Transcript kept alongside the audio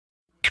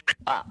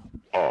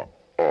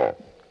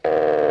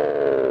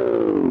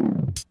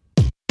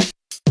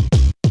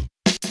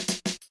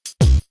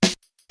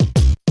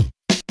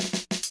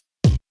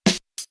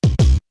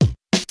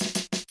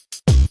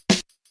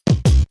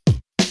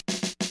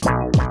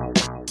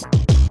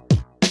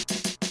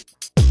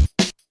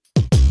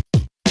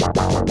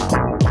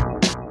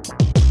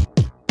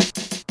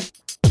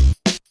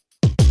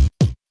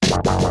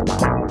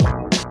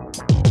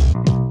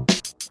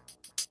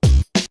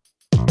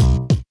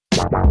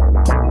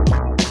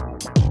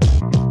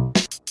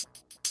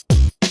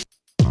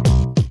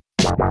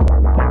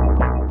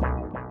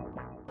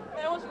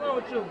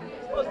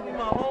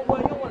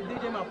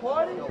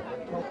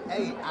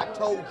Hey, I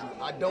told you,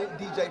 I don't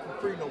DJ for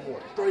free no more.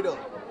 Straight up.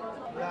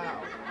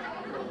 Wow.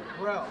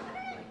 Bro.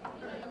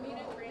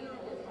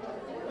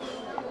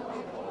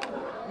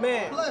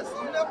 Man. Plus,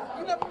 you never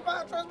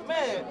provide transportation.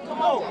 Man,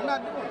 come on. I'm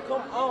not doing it.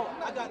 Come on.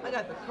 I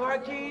got the car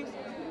keys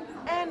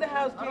and the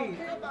house keys.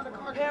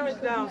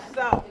 Parents down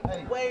south.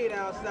 Hey. Way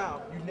down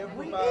south. You never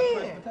provide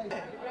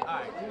transportation.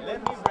 Alright,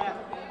 let me rap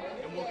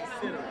and we'll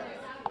consider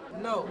it.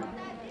 No.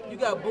 You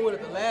got booed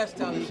at the last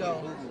talent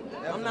show.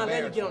 I'm not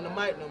letting you get on the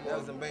mic no more. That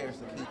was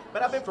embarrassing.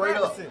 But I've been Straight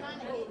practicing.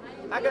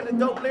 I got the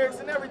dope lyrics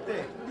and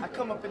everything. I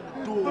come up in the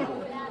duel.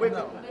 Wait,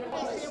 no.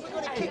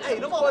 Hey,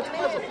 don't go to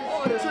tonight.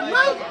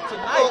 Tonight?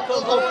 Tonight,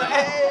 cause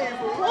hey,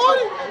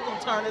 party? We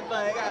gonna turn this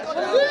thing out.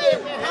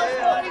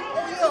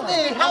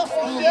 Man, house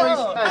party?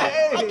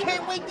 Hey, I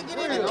can't wait to get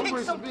in and kick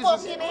some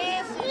fucking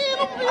ass.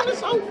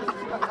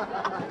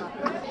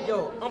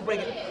 Yo, I'm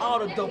bringing all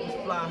the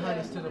dopest fly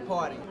honeys to the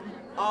party.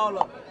 All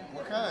of them.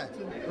 What kind?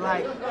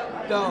 Like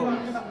those.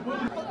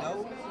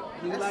 No.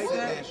 Do you like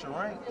that?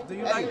 Do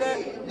you like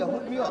that? Yo,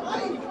 hook me up.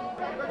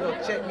 Yo,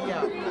 check me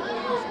out.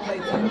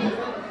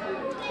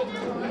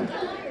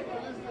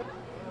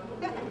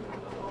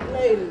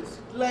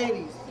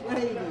 Ladies.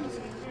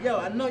 Yo,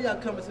 I know y'all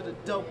coming to the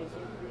dopest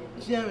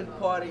jamming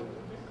party.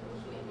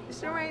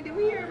 Sherane, did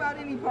we hear about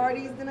any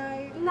parties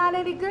tonight? Not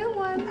any good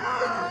ones.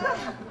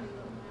 I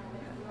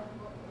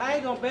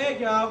ain't gonna beg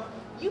y'all.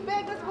 You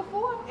begged us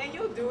before, and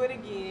you'll do it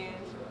again.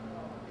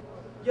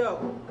 Yo,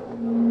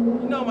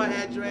 you know my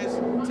address,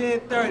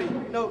 1030.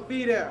 No,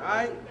 be there, all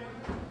right?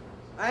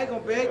 I ain't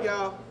gonna beg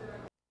y'all.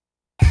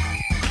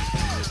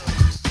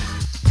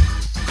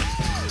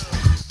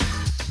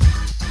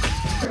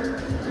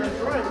 That's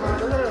right,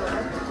 man.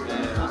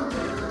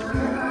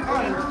 All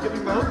right, give me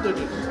both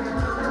digits.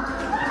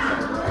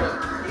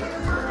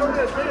 Go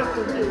ahead, dance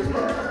for me.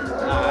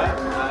 All right,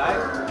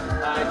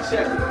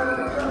 check it.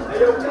 Hey,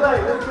 yo, play.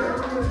 Let's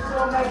get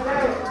on that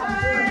game.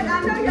 I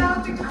know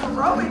y'all think it's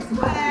aerobics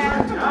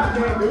class. Y'all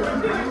can't do it.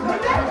 But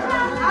that's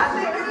not, I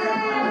think it is.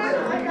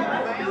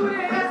 Let's do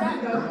this.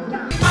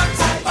 My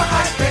type of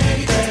hype,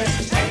 baby.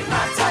 Ain't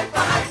my type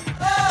of hype.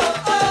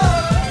 Oh, oh.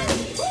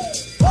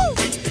 Woo.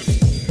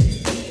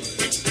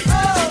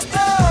 Oh,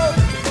 oh.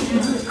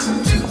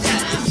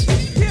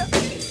 Yeah.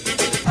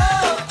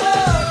 Oh,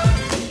 oh.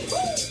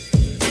 Woo.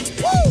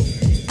 Woo.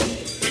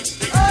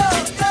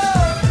 Oh, oh.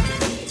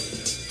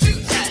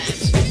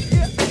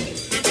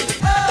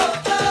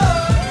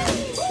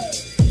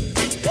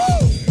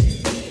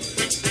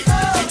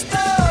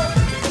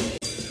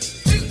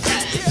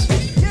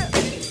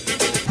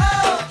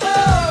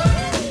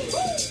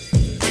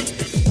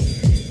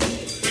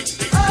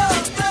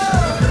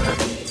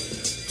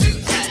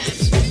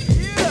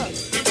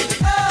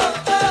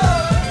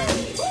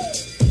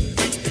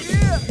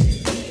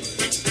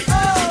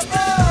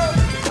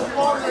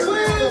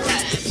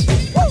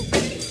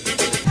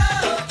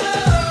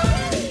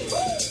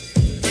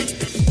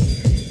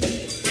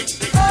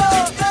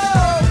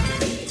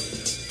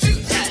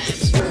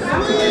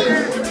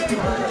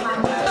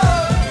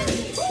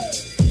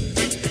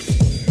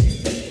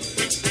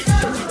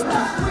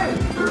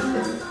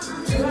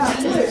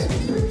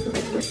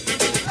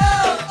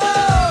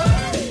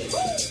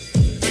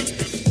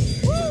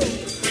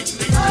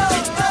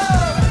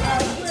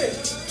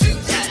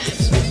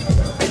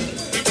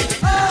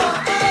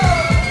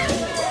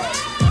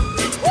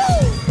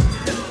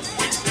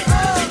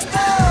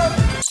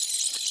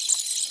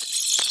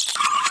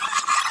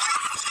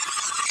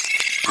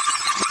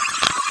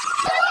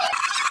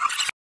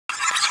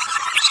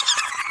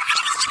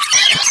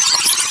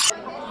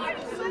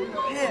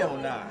 Hell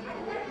nah.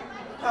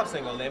 Pops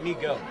ain't gonna let me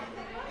go.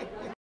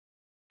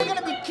 You're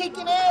gonna be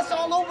kicking ass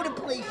all over the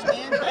place,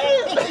 man.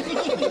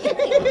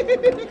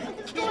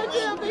 Can't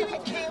wait.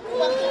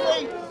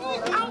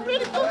 I'm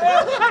ready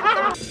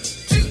for